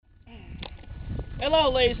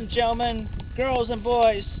Hello, ladies and gentlemen, girls and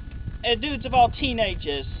boys, and dudes of all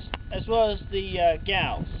teenagers, as well as the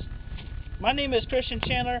gals. My name is Christian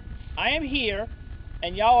Chandler. I am here,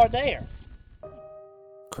 and y'all are there.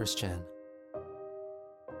 Chris Chan.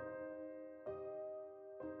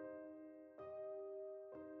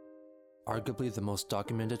 Arguably the most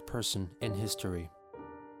documented person in history.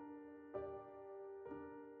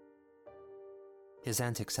 His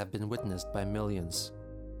antics have been witnessed by millions,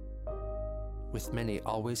 with many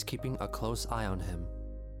always keeping a close eye on him,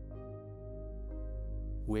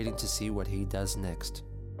 waiting to see what he does next.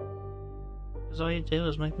 Because all you do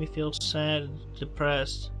is make me feel sad and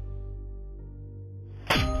depressed.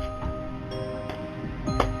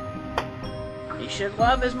 He should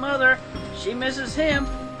love his mother. She misses him.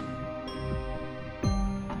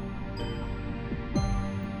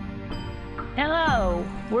 Hello,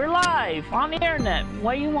 we're live on the internet.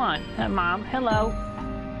 What do you want? Mom, hello.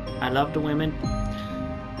 I love the women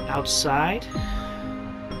outside.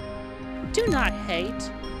 Do not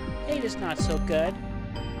hate. Hate is not so good.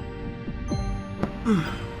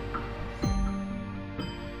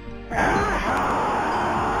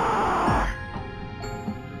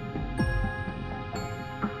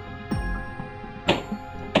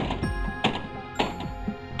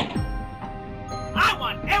 I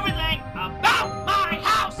want everything about my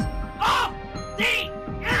house off the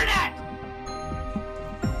internet!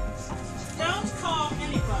 Don't call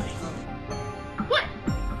anybody. What?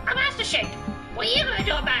 I'm aftershave. What are you gonna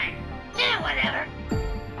do about it? Yeah, whatever.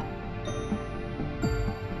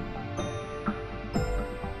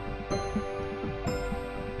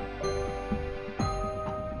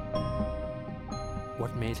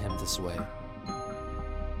 What made him this way?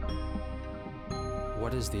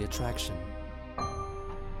 What is the attraction?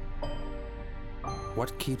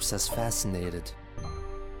 What keeps us fascinated?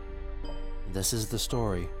 This is the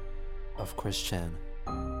story of Chris Chan.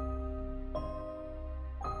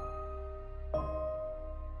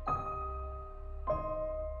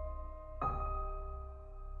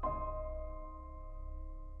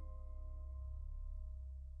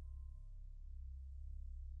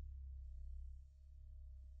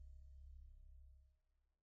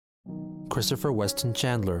 Christopher Weston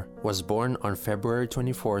Chandler was born on February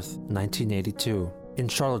 24, 1982, in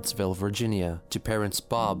Charlottesville, Virginia, to parents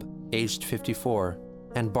Bob, aged 54,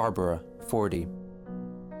 and Barbara, 40.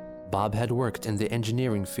 Bob had worked in the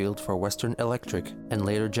engineering field for Western Electric and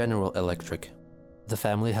later General Electric. The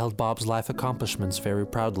family held Bob's life accomplishments very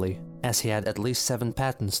proudly, as he had at least 7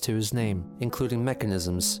 patents to his name, including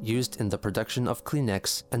mechanisms used in the production of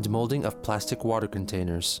Kleenex and molding of plastic water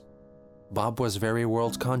containers. Bob was very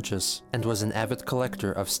world-conscious and was an avid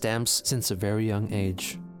collector of stamps since a very young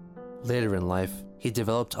age. Later in life, he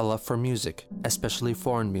developed a love for music, especially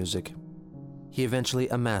foreign music. He eventually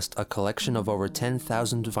amassed a collection of over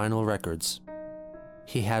 10,000 vinyl records.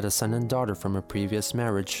 He had a son and daughter from a previous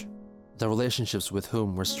marriage, the relationships with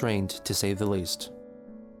whom were strained to say the least.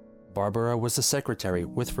 Barbara was a secretary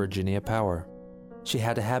with Virginia Power. She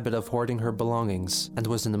had a habit of hoarding her belongings and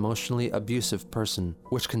was an emotionally abusive person,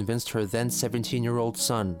 which convinced her then 17-year-old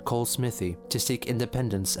son, Cole Smithy, to seek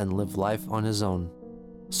independence and live life on his own.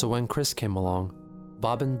 So when Chris came along,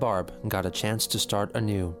 Bob and Barb got a chance to start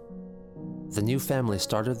anew. The new family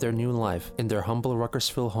started their new life in their humble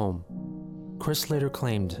Ruckersville home. Chris later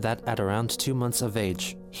claimed that at around 2 months of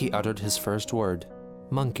age, he uttered his first word,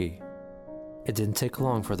 monkey. It didn't take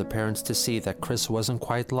long for the parents to see that Chris wasn't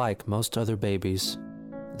quite like most other babies.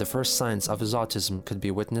 The first signs of his autism could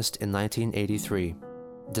be witnessed in 1983.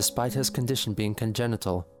 Despite his condition being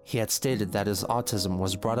congenital, he had stated that his autism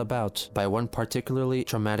was brought about by one particularly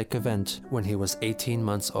traumatic event when he was 18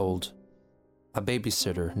 months old. A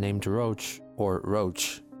babysitter named Roach, or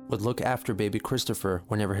Roach, would look after baby Christopher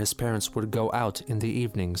whenever his parents would go out in the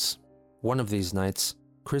evenings. One of these nights,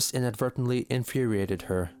 Chris inadvertently infuriated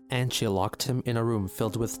her, and she locked him in a room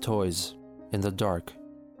filled with toys, in the dark,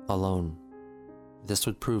 alone. This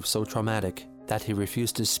would prove so traumatic that he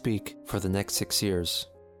refused to speak for the next 6 years.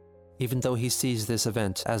 Even though he sees this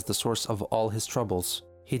event as the source of all his troubles,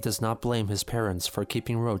 he does not blame his parents for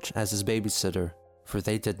keeping Roach as his babysitter, for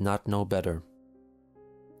they did not know better.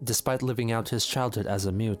 Despite living out his childhood as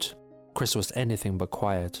a mute, Chris was anything but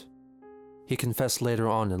quiet. He confessed later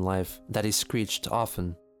on in life that he screeched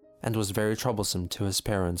often and was very troublesome to his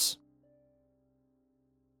parents.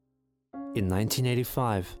 In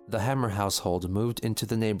 1985, the Hammer household moved into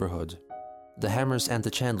the neighborhood. The Hammers and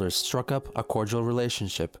the Chandlers struck up a cordial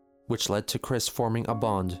relationship, which led to Chris forming a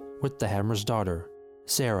bond with the Hammers' daughter,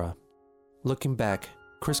 Sarah. Looking back,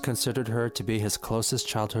 Chris considered her to be his closest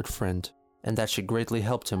childhood friend, and that she greatly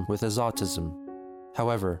helped him with his autism.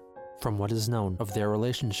 However, From what is known of their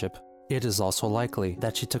relationship, it is also likely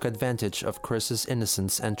that she took advantage of Chris's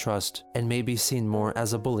innocence and trust, and may be seen more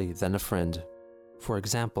as a bully than a friend. For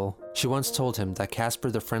example, she once told him that Casper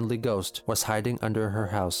the Friendly Ghost was hiding under her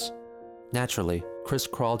house. Naturally, Chris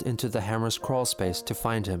crawled into the hammer's crawl space to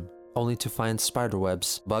find him, only to find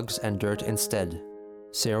spiderwebs, bugs, and dirt instead.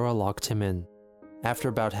 Sarah locked him in. After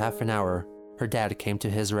about half an hour, her dad came to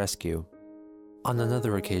his rescue. On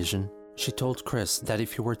another occasion, she told Chris that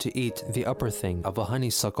if he were to eat the upper thing of a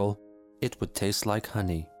honeysuckle, it would taste like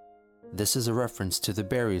honey. This is a reference to the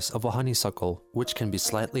berries of a honeysuckle, which can be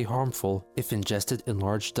slightly harmful if ingested in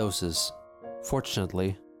large doses.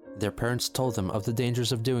 Fortunately, their parents told them of the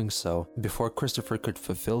dangers of doing so before Christopher could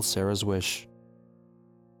fulfill Sarah's wish.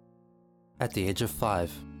 At the age of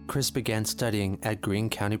 5, Chris began studying at Greene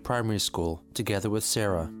County Primary School together with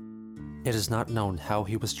Sarah. It is not known how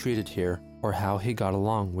he was treated here or how he got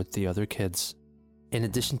along with the other kids. In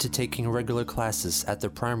addition to taking regular classes at the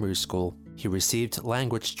primary school, he received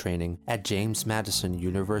language training at James Madison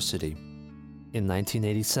University. In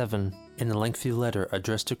 1987, in a lengthy letter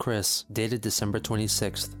addressed to Chris, dated December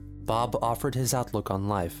 26th, Bob offered his outlook on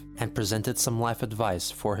life and presented some life advice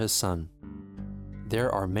for his son.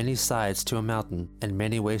 There are many sides to a mountain and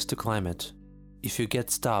many ways to climb it. If you get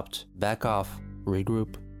stopped, back off,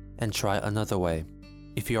 regroup, and try another way.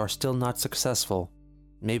 If you are still not successful,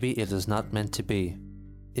 maybe it is not meant to be.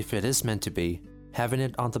 If it is meant to be, having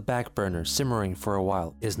it on the back burner simmering for a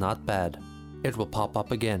while is not bad. It will pop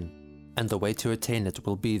up again, and the way to attain it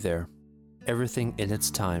will be there. Everything in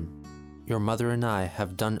its time. Your mother and I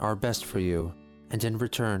have done our best for you, and in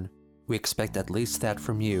return, we expect at least that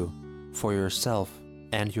from you, for yourself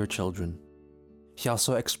and your children. He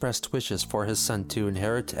also expressed wishes for his son to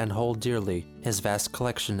inherit and hold dearly his vast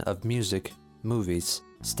collection of music, movies,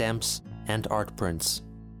 stamps, and art prints.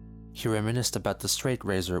 He reminisced about the straight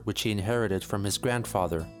razor which he inherited from his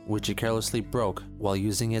grandfather, which he carelessly broke while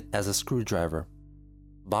using it as a screwdriver.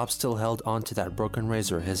 Bob still held on to that broken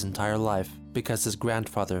razor his entire life because his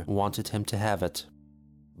grandfather wanted him to have it.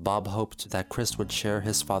 Bob hoped that Chris would share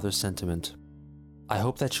his father's sentiment. I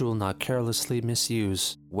hope that you will not carelessly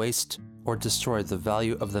misuse, waste, or destroy the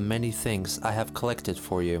value of the many things I have collected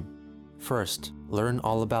for you. First, learn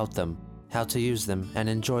all about them, how to use them and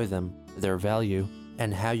enjoy them, their value,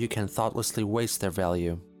 and how you can thoughtlessly waste their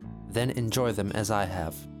value. Then enjoy them as I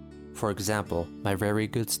have. For example, my very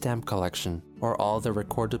good stamp collection, or all the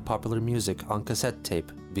recorded popular music on cassette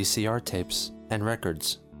tape, VCR tapes, and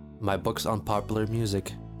records. My books on popular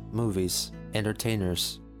music, movies,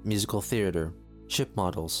 entertainers, musical theater, ship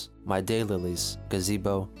models, my daylilies,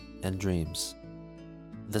 gazebo, and dreams.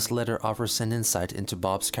 This letter offers an insight into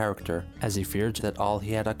Bob's character, as he feared that all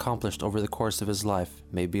he had accomplished over the course of his life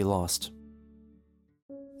may be lost.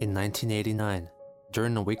 In 1989,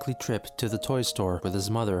 during a weekly trip to the toy store with his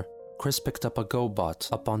mother, Chris picked up a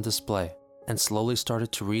GoBot up on display and slowly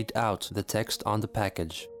started to read out the text on the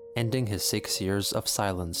package, ending his 6 years of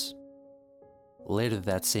silence. Later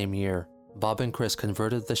that same year, Bob and Chris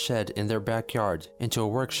converted the shed in their backyard into a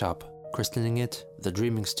workshop, christening it the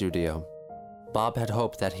Dreaming Studio. Bob had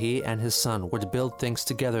hoped that he and his son would build things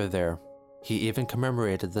together there. He even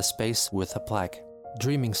commemorated the space with a plaque,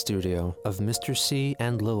 Dreaming Studio of Mr. C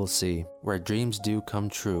and Little C, where dreams do come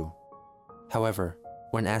true. However,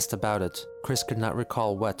 when asked about it, Chris could not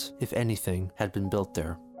recall what, if anything, had been built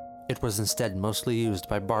there. It was instead mostly used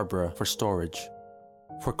by Barbara for storage.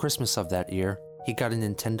 For Christmas of that year, he got a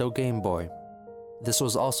Nintendo Game Boy. This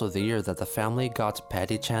was also the year that the family got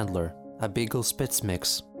Patty Chandler, a Beagle Spitz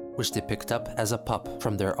mix, which they picked up as a pup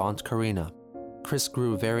from their Aunt Karina. Chris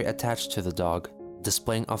grew very attached to the dog,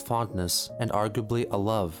 displaying a fondness and arguably a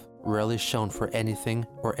love rarely shown for anything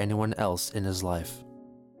or anyone else in his life.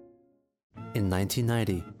 In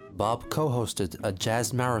 1990, Bob co-hosted a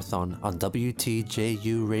jazz marathon on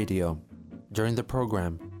WTJU radio. During the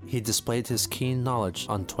program, he displayed his keen knowledge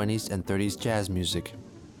on 20s and 30s jazz music.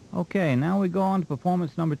 Okay, now we go on to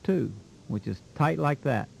performance number 2, which is Tight Like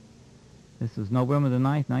That. This is November the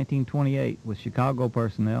 9th, 1928, with Chicago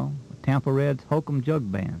personnel, Tampa Red's Hokum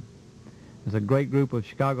Jug Band. There's a great group of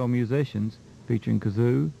Chicago musicians featuring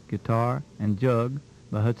kazoo, guitar, and jug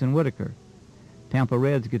by Hudson Whitaker. Tampa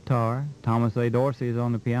Red's guitar, Thomas A. Dorsey is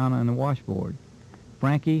on the piano and the washboard.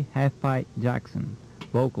 Frankie Half-Pint Jackson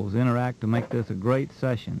vocals interact to make this a great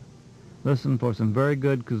session. Listen for some very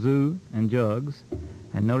good kazoo and jugs,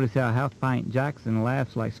 and notice how Half-Pint Jackson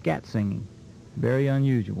laughs like scat singing. Very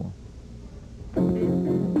unusual.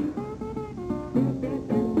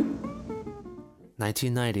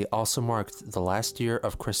 1990 also marked the last year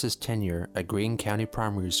of Chris's tenure at Greene County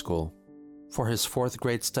Primary School. For his 4th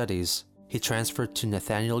grade studies, he transferred to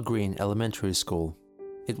Nathaniel Green Elementary School.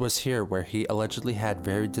 It was here where he allegedly had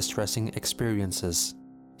very distressing experiences.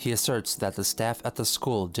 He asserts that the staff at the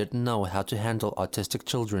school didn't know how to handle autistic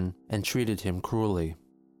children and treated him cruelly.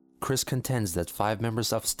 Chris contends that 5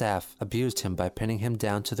 members of staff abused him by pinning him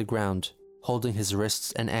down to the ground, holding his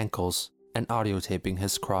wrists and ankles, and audiotaping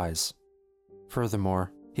his cries.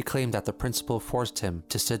 Furthermore, he claimed that the principal forced him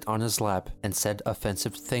to sit on his lap and said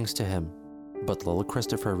offensive things to him, but little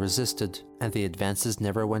Christopher resisted, and the advances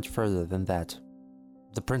never went further than that.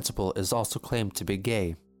 The principal is also claimed to be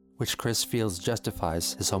gay, which Chris feels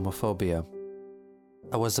justifies his homophobia.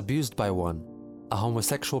 "I was abused by one. A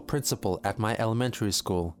homosexual principal at my elementary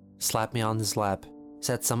school slapped me on his lap,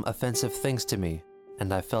 said some offensive things to me,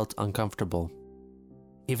 and I felt uncomfortable."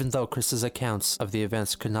 Even though Chris's accounts of the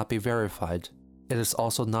events could not be verified, it is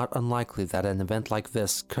also not unlikely that an event like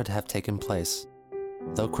this could have taken place.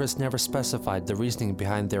 Though Chris never specified the reasoning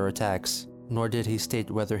behind their attacks, nor did he state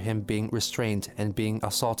whether him being restrained and being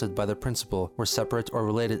assaulted by the principal were separate or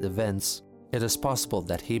related events, it is possible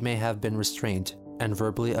that he may have been restrained and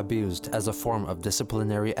verbally abused as a form of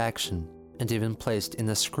disciplinary action, and even placed in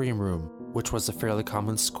a scream room, which was a fairly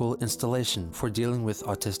common school installation for dealing with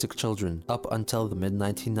autistic children up until the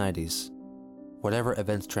mid-1990s. Whatever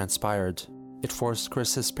events transpired, it forced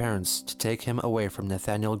Chris's parents to take him away from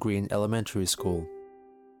Nathaniel Green Elementary School.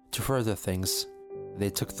 To further things, they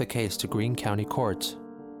took the case to Greene County Court.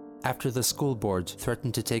 After the school board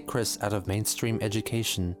threatened to take Chris out of mainstream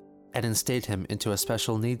education and instate him into a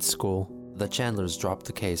special needs school, the Chandlers dropped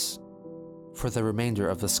the case. For the remainder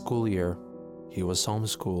of the school year, he was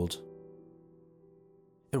homeschooled.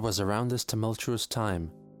 It was around this tumultuous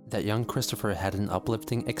time that young Christopher had an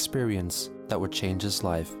uplifting experience that would change his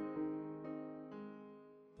life.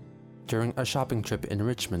 During a shopping trip in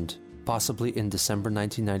Richmond, possibly in December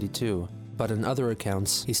 1992, but in other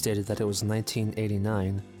accounts he stated that it was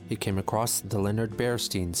 1989, he came across the Leonard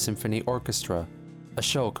Bernstein Symphony Orchestra, a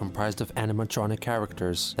show comprised of animatronic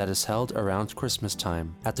characters that is held around Christmas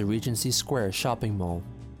time at the Regency Square shopping mall.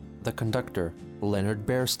 The conductor, Leonard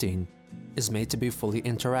Bernstein, is made to be fully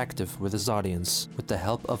interactive with his audience with the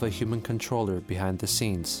help of a human controller behind the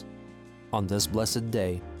scenes. On this blessed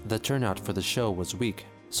day, the turnout for the show was weak,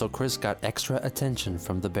 so Chris got extra attention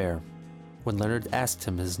from the bear. When Leonard asked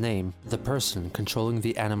him his name, the person controlling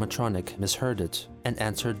the animatronic misheard it and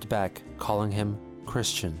answered back, calling him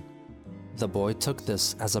Christian. The boy took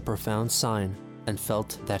this as a profound sign and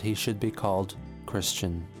felt that he should be called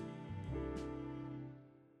Christian.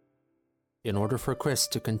 In order for Chris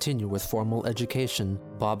to continue with formal education,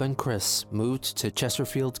 Bob and Chris moved to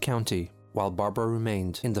Chesterfield County, while Barbara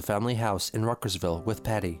remained in the family house in Ruckersville with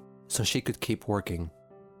Patty, so she could keep working.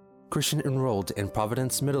 Christian enrolled in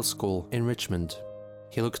Providence Middle School in Richmond.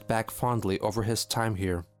 He looked back fondly over his time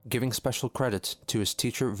here, giving special credit to his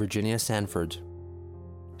teacher Virginia Sanford.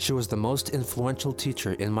 "She was the most influential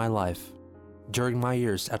teacher in my life. During my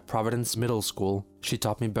years at Providence Middle School, she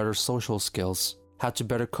taught me better social skills, how to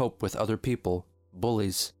better cope with other people,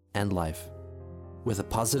 bullies, and life. With a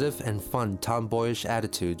positive and fun tomboyish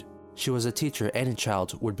attitude, she was a teacher any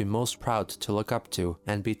child would be most proud to look up to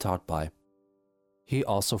and be taught by." He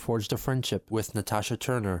also forged a friendship with Natasha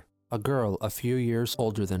Turner, a girl a few years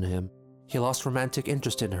older than him. He lost romantic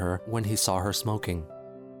interest in her when he saw her smoking.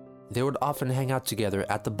 They would often hang out together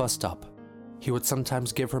at the bus stop. He would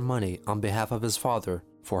sometimes give her money on behalf of his father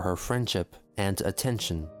for her friendship and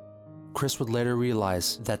attention. Chris would later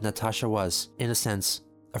realize that Natasha was, in a sense,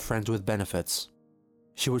 a friend with benefits.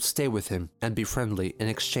 She would stay with him and be friendly in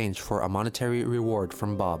exchange for a monetary reward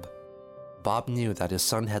from Bob. Bob knew that his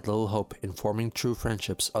son had little hope in forming true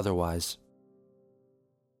friendships otherwise.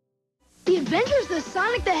 The Adventures of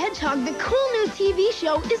Sonic the Hedgehog, the cool new TV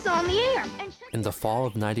show, is on the air. In the fall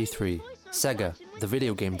of '93, Sega, the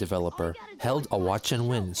video game developer, held a Watch and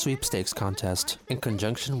Win sweepstakes contest in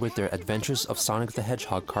conjunction with their Adventures of Sonic the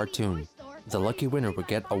Hedgehog cartoon. The lucky winner would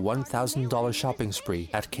get a $1,000 shopping spree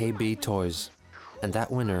at KB Toys. And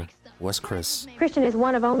that winner was Chris. Christian is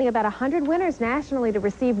one of only about 100 winners nationally to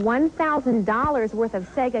receive $1,000 worth of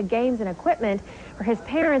Sega games and equipment. For his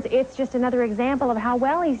parents, it's just another example of how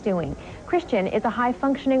well he's doing. Christian is a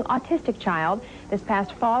high-functioning autistic child. This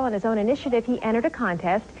past fall, on his own initiative, he entered a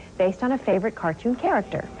contest based on a favorite cartoon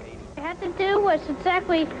character. What I had to do was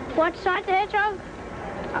exactly watch Sonic the Hedgehog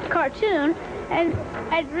cartoon, and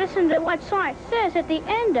I'd listen to what Sonic says at the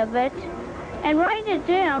end of it, and write it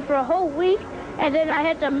down for a whole week. And then I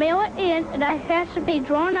had to mail it in, and it has to be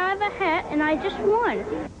drawn out of a hat, and I just won.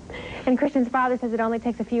 And Christian's father says it only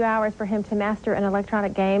takes a few hours for him to master an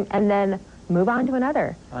electronic game and then move on to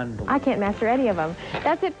another. I can't master any of them.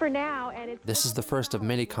 That's it for now. And This is the first of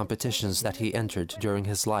many competitions that he entered during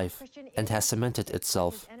his life and has cemented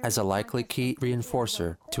itself as a likely key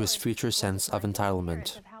reinforcer to his future sense of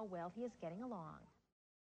entitlement.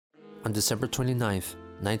 On December 29,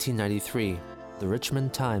 1993, the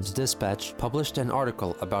Richmond Times-Dispatch published an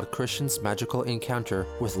article about Christian's magical encounter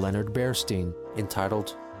with Leonard Bernstein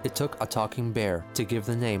entitled, "It Took a Talking Bear to Give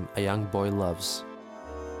the Name a Young Boy Loves."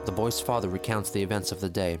 The boy's father recounts the events of the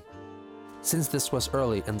day. Since this was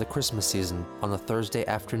early in the Christmas season, on a Thursday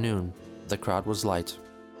afternoon, the crowd was light.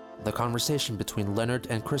 The conversation between Leonard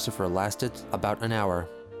and Christopher lasted about an hour.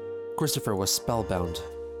 Christopher was spellbound.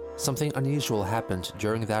 Something unusual happened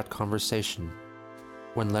during that conversation.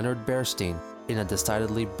 When Leonard Bernstein, in a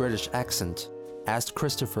decidedly British accent, asked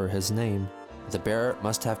Christopher his name, the bear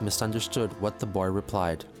must have misunderstood what the boy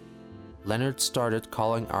replied. Leonard started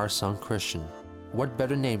calling our son Christian. What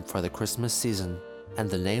better name for the Christmas season? And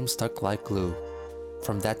the name stuck like glue.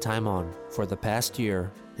 From that time on, for the past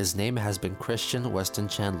year, his name has been Christian Weston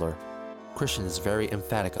Chandler. Christian is very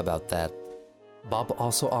emphatic about that. Bob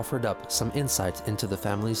also offered up some insight into the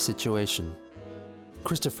family's situation.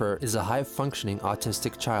 Christopher is a high-functioning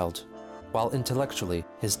autistic child. While intellectually,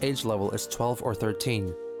 his age level is 12 or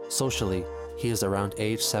 13, socially, he is around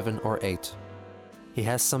age 7 or 8. He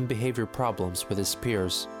has some behavior problems with his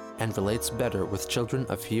peers and relates better with children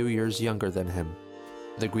a few years younger than him.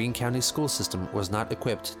 The Greene County school system was not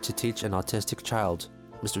equipped to teach an autistic child,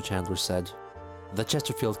 Mr. Chandler said. The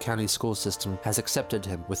Chesterfield County school system has accepted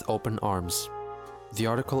him with open arms. The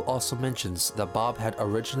article also mentions that Bob had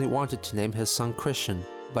originally wanted to name his son Christian,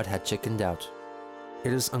 but had chickened out.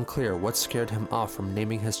 It is unclear what scared him off from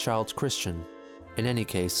naming his child Christian. In any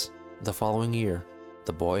case, the following year,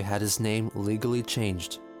 the boy had his name legally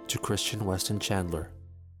changed to Christian Weston Chandler.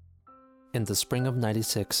 In the spring of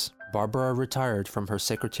 '96, Barbara retired from her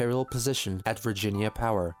secretarial position at Virginia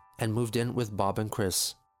Power and moved in with Bob and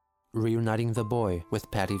Chris, reuniting the boy with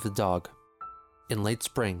Patty the dog. In late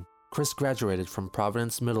spring, Chris graduated from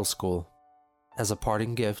Providence Middle School. As a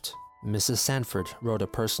parting gift, Mrs. Sanford wrote a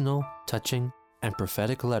personal, touching, and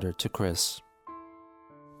prophetic letter to Chris.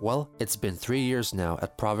 Well, it's been 3 years now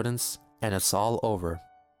at Providence, and it's all over.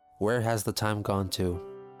 Where has the time gone to?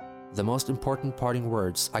 The most important parting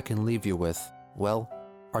words I can leave you with, well,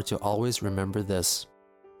 are to always remember this.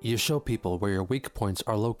 You show people where your weak points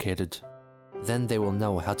are located. Then they will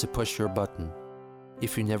know how to push your button.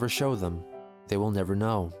 If you never show them, they will never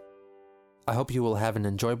know. I hope you will have an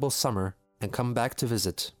enjoyable summer and come back to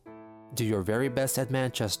visit. Do your very best at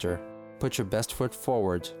Manchester, put your best foot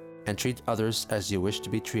forward, and treat others as you wish to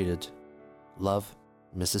be treated. Love,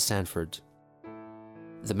 Mrs. Sanford.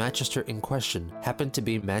 The Manchester in question happened to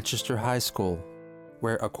be Manchester High School,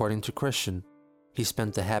 where, according to Christian, he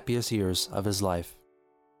spent the happiest years of his life.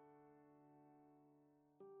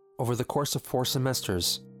 Over the course of 4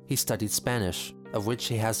 semesters, he studied Spanish, of which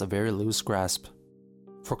he has a very loose grasp.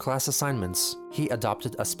 For class assignments, he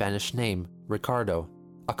adopted a Spanish name, Ricardo,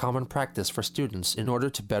 a common practice for students in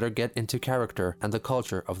order to better get into character and the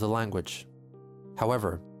culture of the language.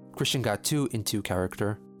 However, Christian got too into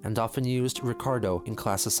character and often used Ricardo in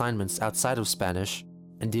class assignments outside of Spanish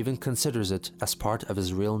and even considers it as part of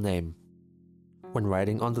his real name. When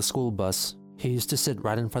riding on the school bus, he used to sit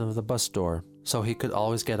right in front of the bus door so he could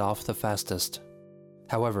always get off the fastest.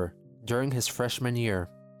 However, during his freshman year,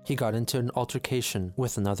 he got into an altercation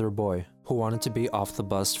with another boy who wanted to be off the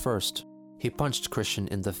bus first. He punched Christian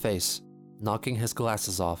in the face, knocking his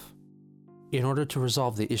glasses off. In order to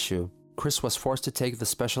resolve the issue, Chris was forced to take the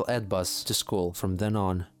special ed bus to school from then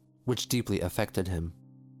on, which deeply affected him.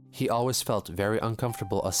 He always felt very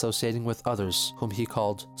uncomfortable associating with others whom he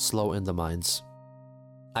called slow in the minds.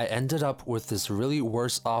 I ended up with this really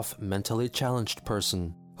worse off mentally challenged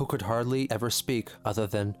person who could hardly ever speak other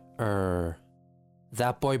than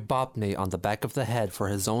That boy bopped me on the back of the head for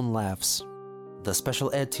his own laughs. The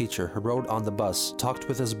special ed teacher who rode on the bus talked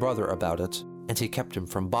with his brother about it, and he kept him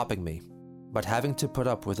from bopping me. But having to put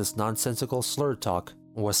up with his nonsensical slur talk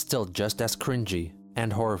was still just as cringy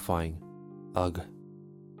and horrifying. Ugh.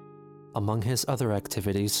 Among his other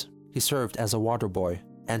activities, he served as a water boy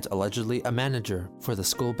and allegedly a manager for the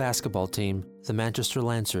school basketball team, the Manchester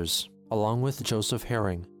Lancers, along with Joseph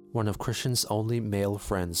Herring, one of Christian's only male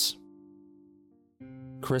friends.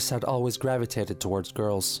 Chris had always gravitated towards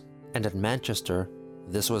girls, and at Manchester,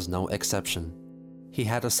 this was no exception. He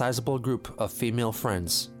had a sizable group of female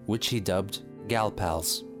friends, which he dubbed gal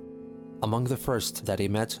pals. Among the first that he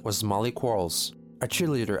met was Molly Quarles, a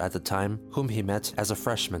cheerleader at the time whom he met as a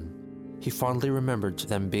freshman. He fondly remembered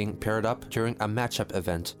them being paired up during a matchup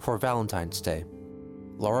event for Valentine's Day.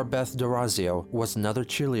 Laura Beth D'Orazio was another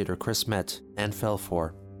cheerleader Chris met and fell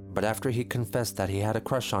for, but after he confessed that he had a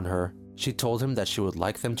crush on her, she told him that she would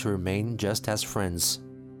like them to remain just as friends.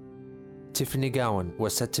 Tiffany Gowan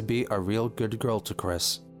was said to be a real good girl to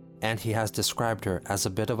Chris, and he has described her as a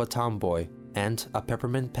bit of a tomboy and a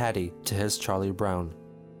peppermint patty to his Charlie Brown.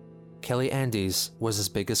 Kelly Andes was his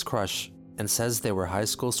biggest crush and says they were high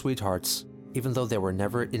school sweethearts, even though they were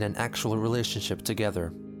never in an actual relationship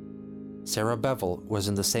together. Sarah Bevel was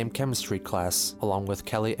in the same chemistry class along with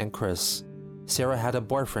Kelly and Chris. Sarah had a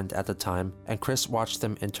boyfriend at the time, and Chris watched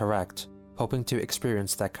them interact, hoping to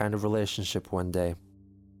experience that kind of relationship one day.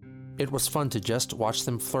 It was fun to just watch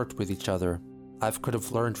them flirt with each other. I could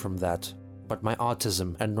have learned from that, but my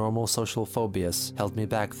autism and normal social phobias held me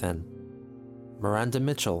back then. Miranda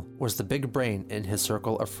Mitchell was the big brain in his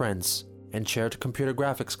circle of friends and shared computer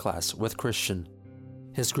graphics class with Christian.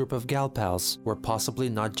 His group of gal pals were possibly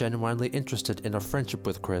not genuinely interested in a friendship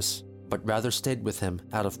with Chris, but rather stayed with him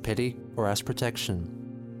out of pity or as protection.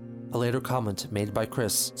 A later comment made by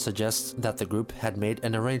Chris suggests that the group had made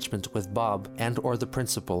an arrangement with Bob and or the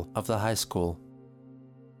principal of the high school.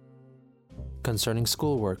 Concerning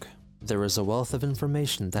schoolwork, there is a wealth of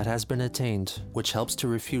information that has been attained which helps to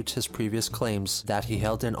refute his previous claims that he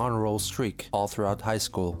held an honor roll streak all throughout high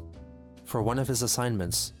school. For one of his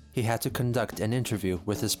assignments, he had to conduct an interview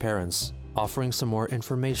with his parents, offering some more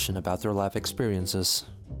information about their life experiences.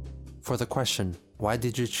 For the question, "Why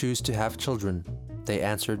did you choose to have children?" they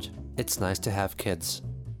answered, "It's nice to have kids."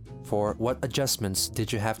 For "What adjustments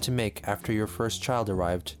did you have to make after your first child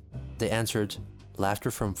arrived?" they answered,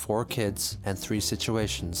 "Laughter from 4 kids and 3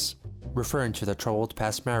 situations," referring to the troubled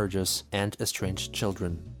past marriages and estranged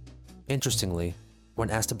children. Interestingly, when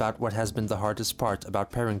asked about what has been the hardest part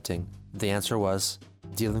about parenting, the answer was,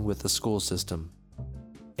 dealing with the school system.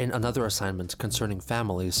 In another assignment concerning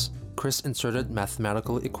families, Chris inserted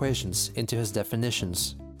mathematical equations into his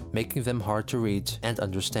definitions, making them hard to read and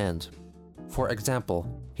understand. For example,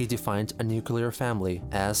 he defined a nuclear family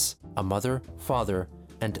as a mother, father,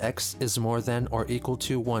 and X is more than or equal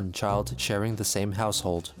to 1 child sharing the same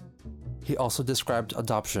household. He also described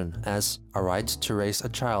adoption as a right to raise a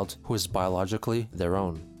child who is biologically their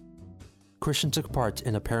own. Christian took part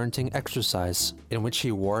in a parenting exercise in which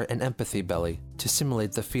he wore an empathy belly to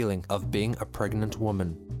simulate the feeling of being a pregnant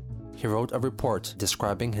woman. He wrote a report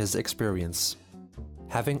describing his experience.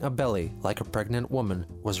 Having a belly like a pregnant woman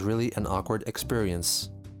was really an awkward experience.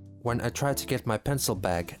 When I tried to get my pencil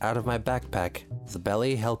bag out of my backpack, the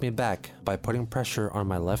belly held me back by putting pressure on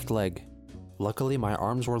my left leg. Luckily, my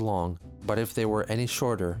arms were long, but if they were any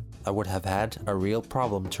shorter, I would have had a real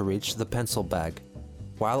problem to reach the pencil bag.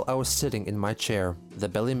 While I was sitting in my chair, the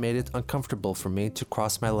belly made it uncomfortable for me to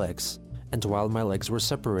cross my legs, and while my legs were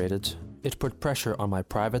separated, it put pressure on my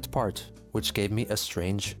private part, which gave me a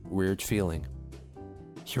strange, weird feeling.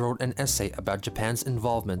 He wrote an essay about Japan's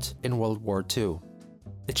involvement in World War II.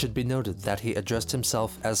 It should be noted that he addressed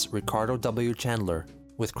himself as Ricardo W. Chandler,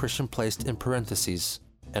 with Christian placed in parentheses,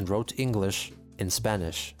 and wrote English in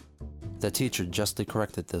Spanish. The teacher justly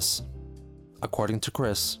corrected this. According to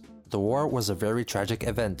Chris, the war was a very tragic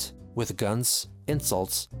event, with guns,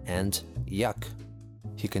 insults, and yuck.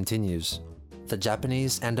 He continues, "The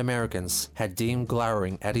Japanese and Americans had deemed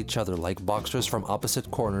glowering at each other like boxers from opposite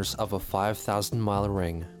corners of a 5,000-mile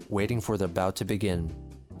ring, waiting for the bout to begin.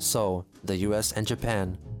 So, the US and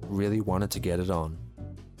Japan really wanted to get it on."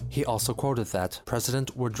 He also quoted that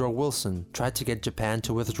President Woodrow Wilson tried to get Japan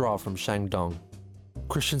to withdraw from Shandong.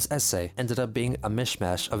 Christian's essay ended up being a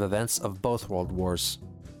mishmash of events of both world wars.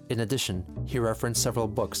 In addition, he referenced several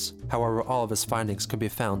books, however all of his findings could be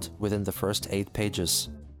found within the first 8 pages.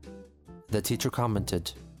 The teacher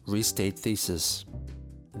commented, "Restate thesis."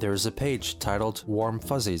 There is a page titled Warm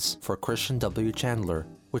Fuzzies for Christian W. Chandler,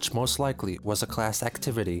 which most likely was a class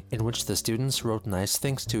activity in which the students wrote nice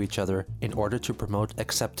things to each other in order to promote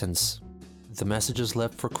acceptance. The messages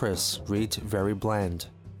left for Chris read very bland,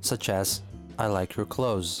 such as, "I like your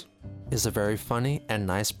clothes," "is a very funny and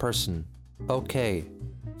nice person," "Okay,"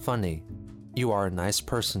 "funny," "you are a nice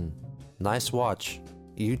person," "nice watch,"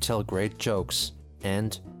 "you tell great jokes,"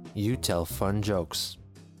 and "you tell fun jokes."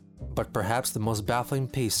 But perhaps the most baffling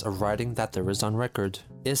piece of writing that there is on record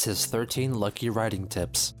is his 13 lucky writing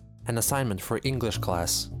tips, an assignment for English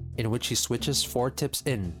class, in which he switches 4 tips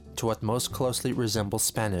in to what most closely resembles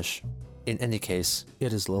Spanish. In any case,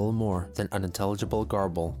 it is little more than unintelligible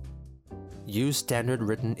garble. Use standard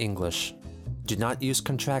written English. Do not use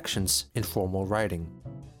contractions in formal writing.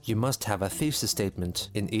 You must have a thesis statement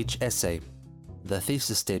in each essay. The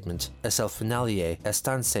thesis statement es el finalie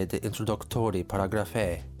estancia de introductori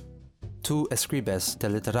paragrafe. Tu escribes de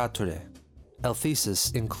literature. El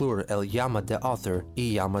thesis incluye el llama de author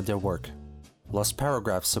y llama de work. Los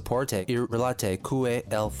parágrafos soporte y relate que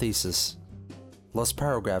el thesis. Los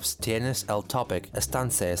parágrafos tienen el topic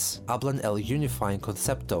estancias, hablan el unifying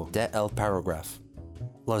concepto de el parágrafo.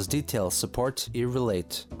 Los details support y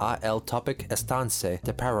relate a el topic estancia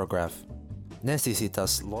de parágrafo.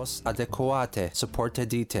 Necesitas los adecuate soporte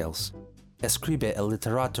details. Escribe el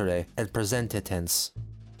literature el presente tense.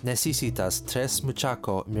 Necesitas tres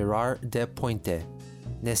muchacho mirar de puente.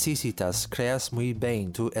 Necesitas creas muy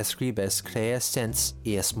bien tu escribes creas sense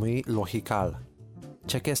y es muy logical.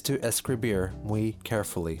 Cheques tu escribir muy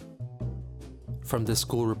carefully. From the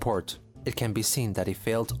school report, it can be seen that he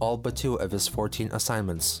failed all but 2 of his 14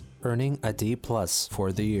 assignments, earning a D+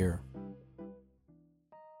 for the year.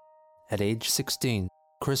 At age 16,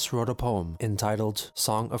 Chris wrote a poem entitled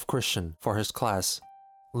Song of Christian for his class,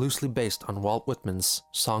 loosely based on Walt Whitman's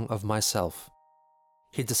Song of Myself.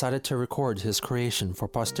 He decided to record his creation for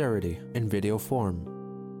posterity in video form.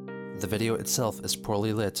 The video itself is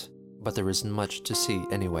poorly lit, but there isn't much to see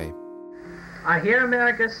anyway. I hear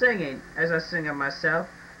America singing as I sing of myself,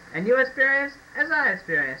 and you experience as I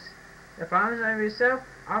experience. The problems of yourself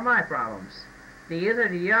are my problems. The youth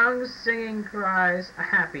of the young singing cries of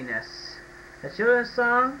happiness. The children's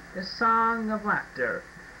song, the song of laughter.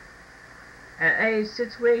 At age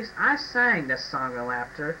 6 weeks, I sang the song of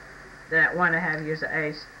laughter. Then at 1.5 years of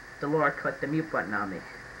age, the Lord clicked the mute button on me.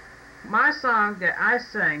 My song that I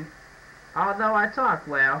sing, although I talk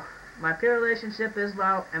well, my peer relationship is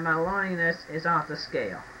low and my loneliness is off the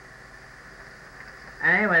scale.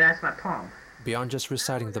 Anyway, that's my poem. Beyond just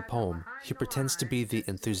reciting the poem, he pretends to be the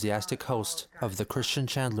enthusiastic host of the Christian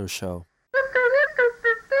Chandler Show.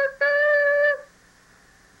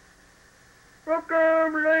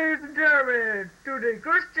 Welcome, ladies and gentlemen, to the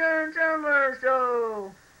Christian Chandler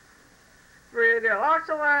Show. Where you get lots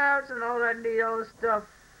of laughs and all that neat old stuff.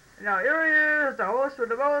 And now here he is, the host with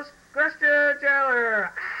the most, Christian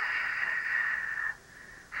Chandler.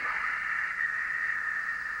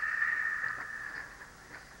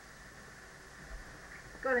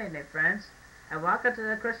 Good evening, friends, and welcome to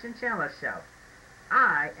the Christian Chandler Show.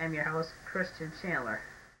 I am your host, Christian Chandler.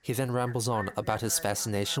 He then rambles on about his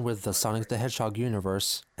fascination with the Sonic the Hedgehog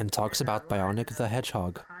universe and talks about Bionic the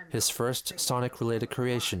Hedgehog, his first Sonic-related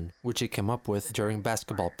creation, which he came up with during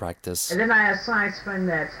basketball practice. And then I have science friend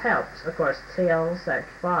that helps. Of course, Tails that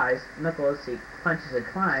flies, Knuckles he punches and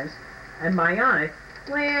climbs, and Bionic,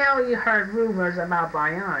 well, you heard rumors about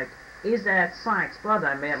Bionic. He's that science brother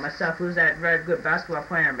I made myself, who's that very good basketball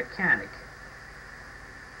player and mechanic.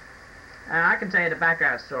 I can tell you the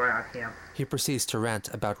background story on him. He proceeds to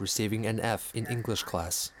rant about receiving an F in English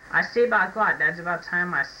class. I see about God, that's about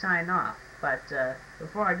time I sign off. But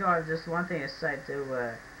before I go, I have just one thing to say to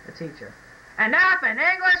the teacher. An F in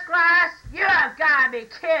English class? You have got to be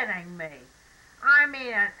kidding me. I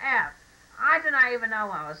mean an F. I do not even know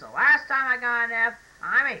when was the last time I got an F.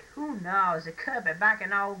 I mean, who knows? It could have been back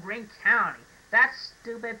in old Greene County. That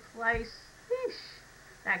stupid place. Eesh.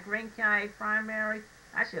 That Greene County primary.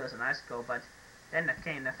 Actually, it was a nice school, but then there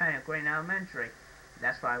came Nathaniel Greene Elementary.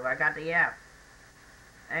 That's why I got the F.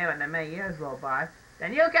 Anyway, then many years rolled by.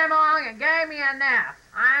 Then you came along and gave me an F.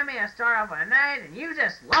 I mean, I started off with an A, and you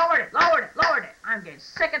just lowered it. I'm getting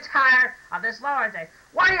sick and tired of this lowered thing.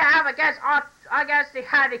 What do you have against the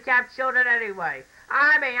handicapped children anyway?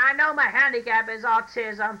 I mean, I know my handicap is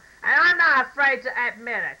autism, and I'm not afraid to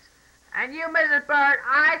admit it. And you, Mrs. Bird,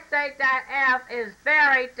 I think that F is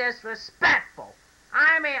very disrespectful.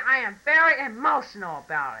 I mean, I am very emotional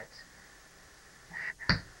about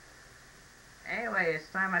it. Anyway, it's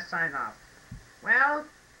time I sign off. Well,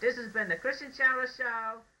 this has been the Christian Chandler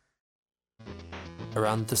Show.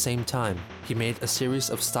 Around the same time, he made a series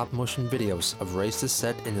of stop-motion videos of races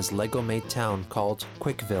set in his Lego-made town called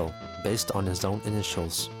Quickville, based on his own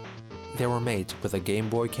initials. They were made with a Game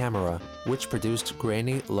Boy camera, which produced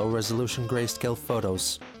grainy, low-resolution grayscale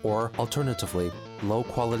photos, or alternatively,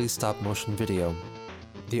 low-quality stop-motion video.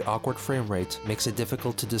 The awkward frame rate makes it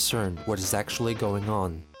difficult to discern what is actually going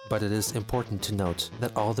on, but it is important to note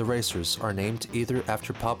that all the racers are named either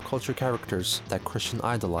after pop culture characters that Christian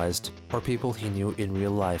idolized or people he knew in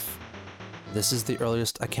real life. This is the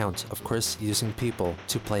earliest account of Chris using people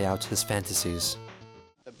to play out his fantasies.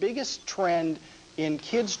 The biggest trend in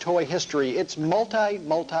kids' toy history, it's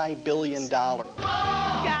multi-billion dollar.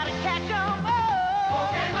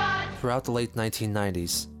 Throughout the late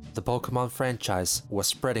 1990s, the Pokemon franchise was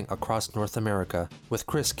spreading across North America, with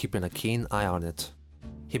Chris keeping a keen eye on it.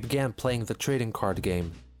 He began playing the trading card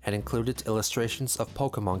game and included illustrations of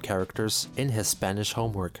Pokemon characters in his Spanish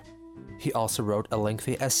homework. He also wrote a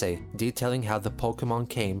lengthy essay detailing how the Pokemon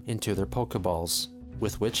came into their Pokeballs,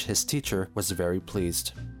 with which his teacher was very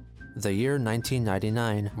pleased. The year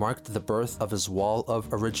 1999 marked the birth of his Wall of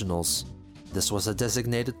Originals. This was a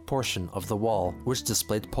designated portion of the wall which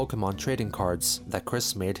displayed Pokemon trading cards that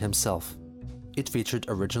Chris made himself. It featured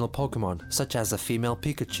original Pokemon such as a female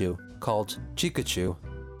Pikachu called Chikachu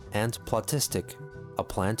and Plotistic, a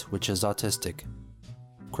plant which is autistic.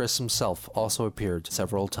 Chris himself also appeared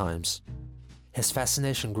several times. His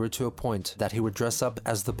fascination grew to a point that he would dress up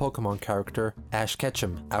as the Pokemon character Ash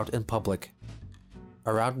Ketchum out in public.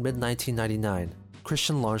 Around mid-1999,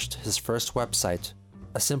 Christian launched his first website,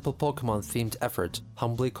 a simple Pokemon-themed effort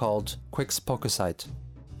humbly called Quick's Pokesite,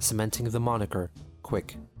 cementing the moniker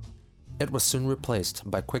Quick. It was soon replaced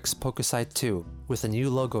by Quick's Pokesite 2 with a new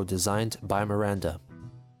logo designed by Miranda.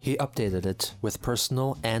 He updated it with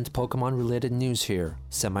personal and Pokemon-related news here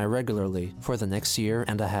semi-regularly for the next year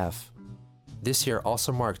and a half. This year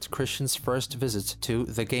also marked Christian's first visit to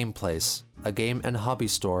The Game Place, a game and hobby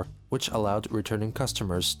store which allowed returning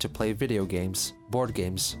customers to play video games, board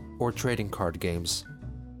games, or trading card games.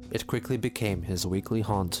 It quickly became his weekly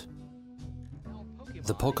haunt.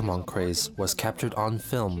 The Pokemon craze was captured on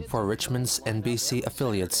film for Richmond's NBC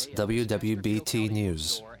affiliate's WWBT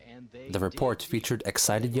News. The report featured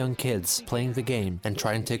excited young kids playing the game and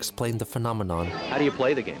trying to explain the phenomenon. How do you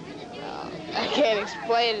play the game? I can't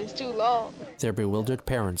explain it, it's too long. Their bewildered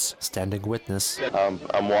parents standing witness.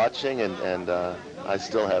 I'm watching and I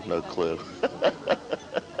still have no clue.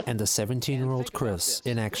 And a 17-year-old Chris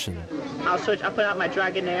in action. I'll put out my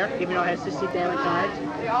Dragonair, even though it has 60 damage on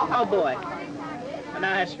it. Oh boy. And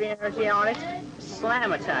now it has 3 energy on it.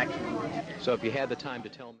 Slam attack. So if you had the time to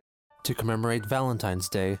tell me... To commemorate Valentine's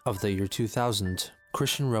Day of the year 2000,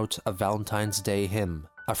 Christian wrote a Valentine's Day hymn,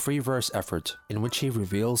 a free verse effort in which he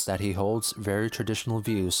reveals that he holds very traditional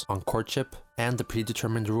views on courtship and the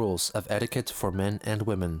predetermined rules of etiquette for men and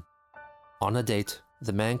women. On a date,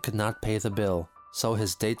 the man could not pay the bill, so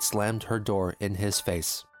his date slammed her door in his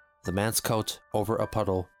face. The man's coat over a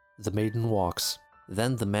puddle, the maiden walks,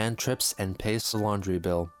 then the man trips and pays the laundry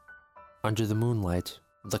bill. Under the moonlight,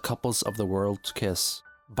 the couples of the world kiss,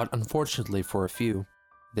 but unfortunately for a few,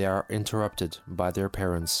 they are interrupted by their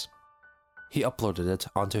parents. He uploaded it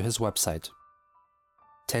onto his website.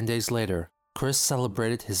 10 days later, Chris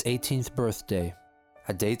celebrated his 18th birthday,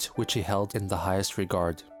 a date which he held in the highest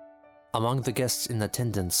regard. Among the guests in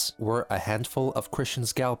attendance were a handful of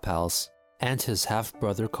Christian's gal pals and his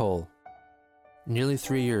half-brother Cole. Nearly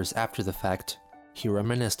 3 years after the fact, he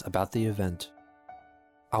reminisced about the event.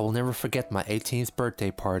 I will never forget my 18th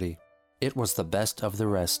birthday party. It was the best of the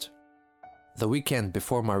rest. The weekend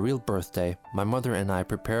before my real birthday, my mother and I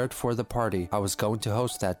prepared for the party I was going to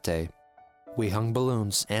host that day. We hung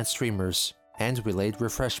balloons and streamers, and we laid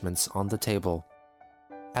refreshments on the table.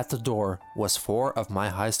 At the door was 4 of my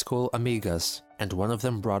high school amigas, and one of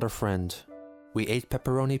them brought a friend. We ate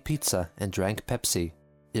pepperoni pizza and drank Pepsi.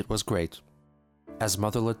 It was great. As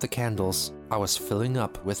mother lit the candles, I was filling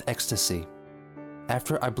up with ecstasy.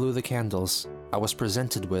 After I blew the candles, I was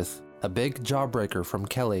presented with a big jawbreaker from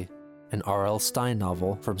Kelly, an R.L. Stein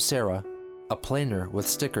novel from Sarah, a planer with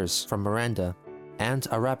stickers from Miranda, and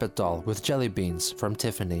a rabbit doll with jelly beans from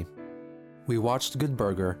Tiffany. We watched Good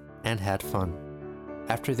Burger and had fun.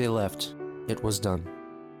 After they left, it was done.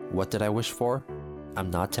 What did I wish for? I'm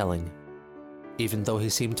not telling. Even though he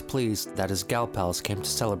seemed pleased that his gal pals came to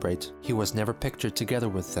celebrate, he was never pictured together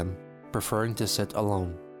with them, preferring to sit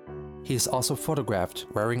alone. He is also photographed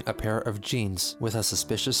wearing a pair of jeans with a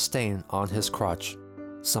suspicious stain on his crotch.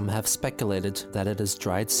 Some have speculated that it is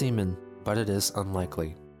dried semen, but it is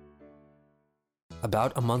unlikely.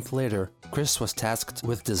 About a month later, Chris was tasked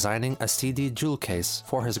with designing a CD jewel case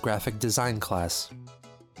for his graphic design class.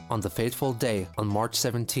 On the fateful day on March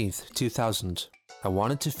 17, 2000, I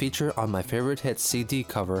wanted to feature on my favorite hit CD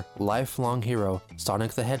cover lifelong hero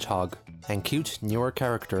Sonic the Hedgehog and cute newer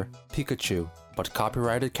character Pikachu, but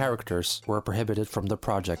copyrighted characters were prohibited from the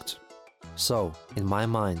project. So, in my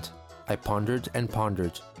mind, I pondered and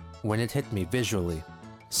pondered when it hit me visually.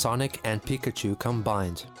 Sonic and Pikachu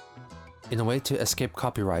combined. In a way to escape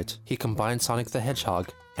copyright, he combined Sonic the Hedgehog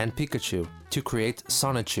and Pikachu to create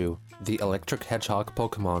Sonichu, the electric hedgehog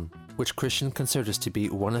Pokemon, which Christian considers to be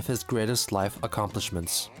one of his greatest life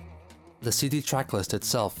accomplishments. The CD tracklist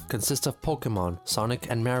itself consists of Pokemon, Sonic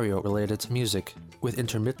and Mario related music, with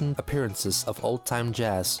intermittent appearances of old-time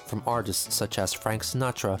jazz from artists such as Frank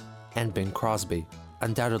Sinatra and Bing Crosby,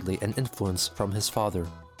 undoubtedly an influence from his father.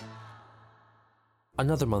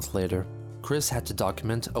 Another month later, Chris had to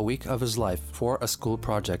document a week of his life for a school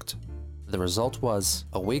project. The result was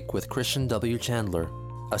A Week with Christian W. Chandler,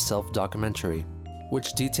 a self-documentary,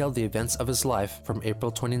 which detailed the events of his life from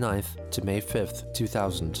April 29th to May 5th,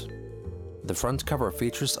 2000. The front cover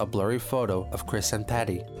features a blurry photo of Chris and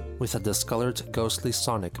Patty, with a discolored, ghostly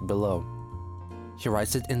Sonic below. He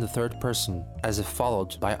writes it in the third person, as if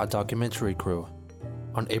followed by a documentary crew.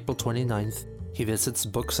 On April 29th, he visits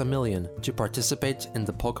Books A Million to participate in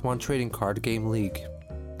the Pokemon Trading Card Game League.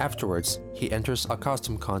 Afterwards, he enters a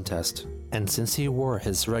costume contest, and since he wore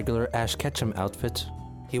his regular Ash Ketchum outfit,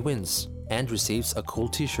 he wins and receives a cool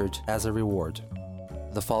t-shirt as a reward.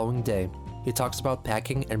 The following day, he talks about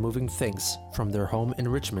packing and moving things from their home in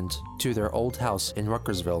Richmond to their old house in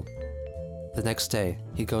Ruckersville. The next day,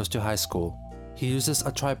 he goes to high school. He uses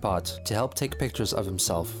a tripod to help take pictures of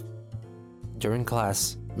himself. During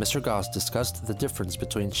class, Mr. Goss discussed the difference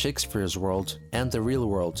between Shakespeare's world and the real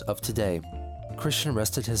world of today. Christian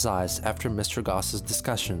rested his eyes after Mr. Goss's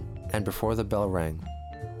discussion and before the bell rang.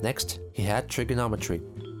 Next, he had trigonometry.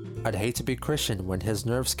 I'd hate to be Christian when his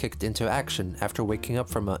nerves kicked into action after waking up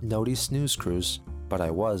from a noddy snooze cruise, but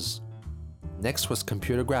I was. Next was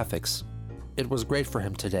computer graphics. It was great for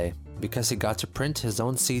him today, because he got to print his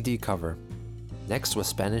own CD cover. Next was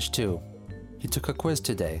Spanish too. He took a quiz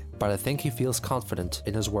today, but I think he feels confident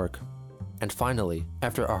in his work. And finally,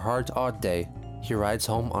 after a hard odd day, he rides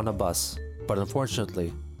home on a bus, but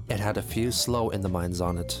unfortunately, it had a few slow in the minds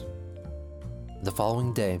on it. The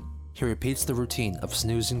following day, he repeats the routine of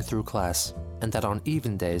snoozing through class, and that on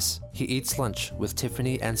even days, he eats lunch with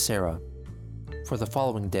Tiffany and Sarah. For the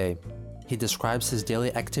following day, he describes his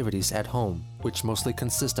daily activities at home, which mostly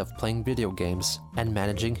consist of playing video games and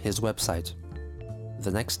managing his website.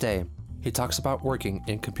 The next day, he talks about working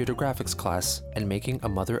in computer graphics class and making a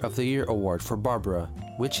Mother of the Year award for Barbara,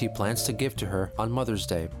 which he plans to give to her on Mother's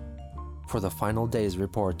Day. For the final day's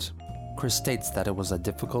report, Chris states that it was a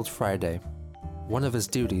difficult Friday. One of his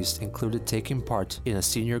duties included taking part in a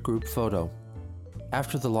senior group photo.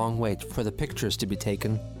 After the long wait for the pictures to be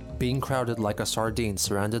taken, being crowded like a sardine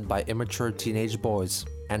surrounded by immature teenage boys,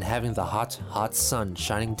 and having the hot, hot sun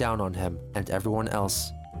shining down on him and everyone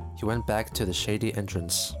else, he went back to the shady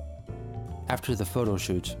entrance. After the photo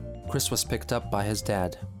shoot, Chris was picked up by his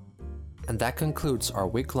dad. And that concludes our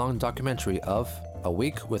week-long documentary of A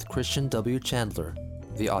Week with Christian W. Chandler,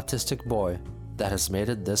 the autistic boy that has made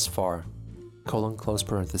it this far. Close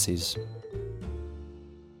parentheses.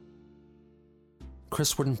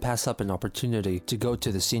 Chris wouldn't pass up an opportunity to go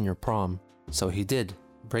to the senior prom, so he did,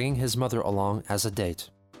 bringing his mother along as a date.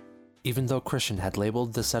 Even though Christian had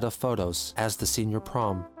labeled the set of photos as the senior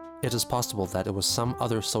prom, it is possible that it was some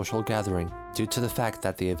other social gathering due to the fact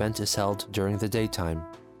that the event is held during the daytime.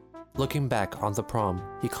 Looking back on the prom,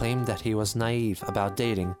 he claimed that he was naive about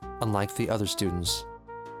dating, unlike the other students.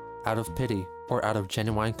 Out of pity, or out of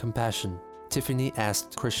genuine compassion, Tiffany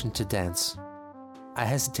asked Christian to dance. I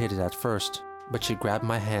hesitated at first, but she grabbed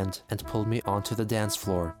my hand and pulled me onto the dance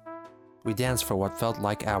floor. We danced for what felt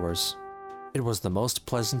like hours. It was the most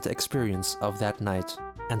pleasant experience of that night,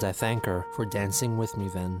 and I thank her for dancing with me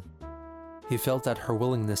then. He felt that her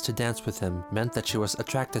willingness to dance with him meant that she was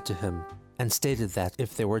attracted to him, and stated that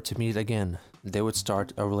if they were to meet again, they would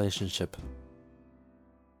start a relationship.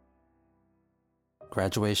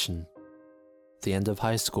 Graduation. The end of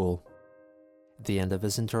high school. The end of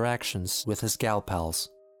his interactions with his gal pals.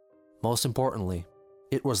 Most importantly,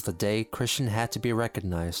 it was the day Christian had to be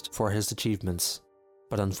recognized for his achievements.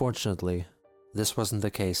 But unfortunately, this wasn't the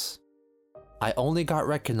case. I only got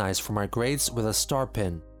recognized for my grades with a star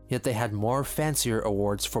pin, yet they had more fancier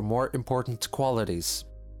awards for more important qualities.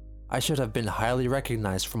 I should have been highly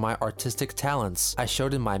recognized for my artistic talents I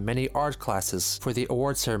showed in my many art classes for the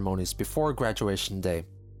award ceremonies before graduation day.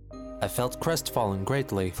 I felt crestfallen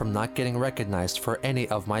greatly from not getting recognized for any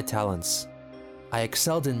of my talents. I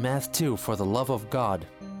excelled in math too, for the love of God.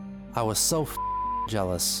 I was so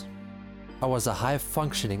jealous. I was a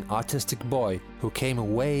high-functioning autistic boy who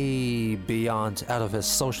came way beyond out of his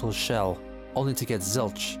social shell, only to get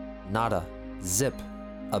zilch, nada, zip,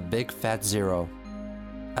 a big fat zero.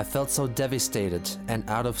 I felt so devastated and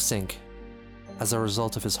out of sync. As a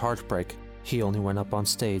result of his heartbreak, he only went up on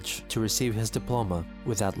stage to receive his diploma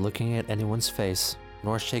without looking at anyone's face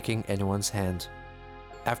nor shaking anyone's hand.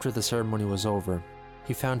 After the ceremony was over,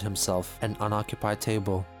 he found himself at an unoccupied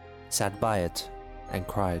table, sat by it, and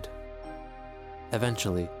cried.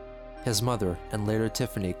 Eventually, his mother and later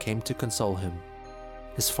Tiffany came to console him.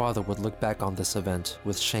 His father would look back on this event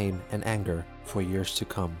with shame and anger for years to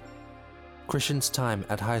come. Christian's time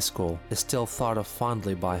at high school is still thought of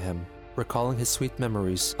fondly by him, recalling his sweet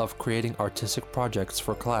memories of creating artistic projects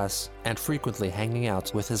for class and frequently hanging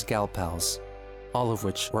out with his gal pals, all of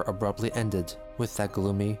which were abruptly ended with that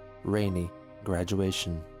gloomy, rainy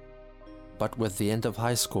graduation. But with the end of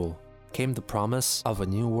high school came the promise of a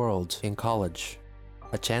new world in college,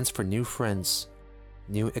 a chance for new friends,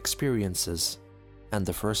 new experiences, and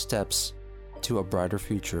the first steps to a brighter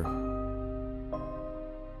future.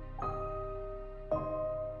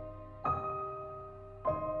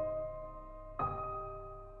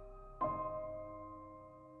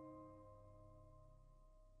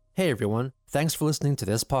 Hey everyone, thanks for listening to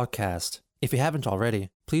this podcast. If you haven't already,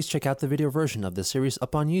 please check out the video version of this series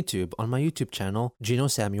up on YouTube on my YouTube channel, Gino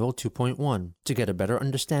Samuel 2.1, to get a better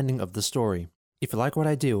understanding of the story. If you like what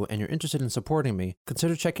I do and you're interested in supporting me,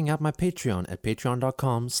 consider checking out my Patreon at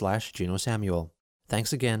patreon.com/GinoSamuel.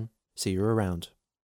 Thanks again. See you around.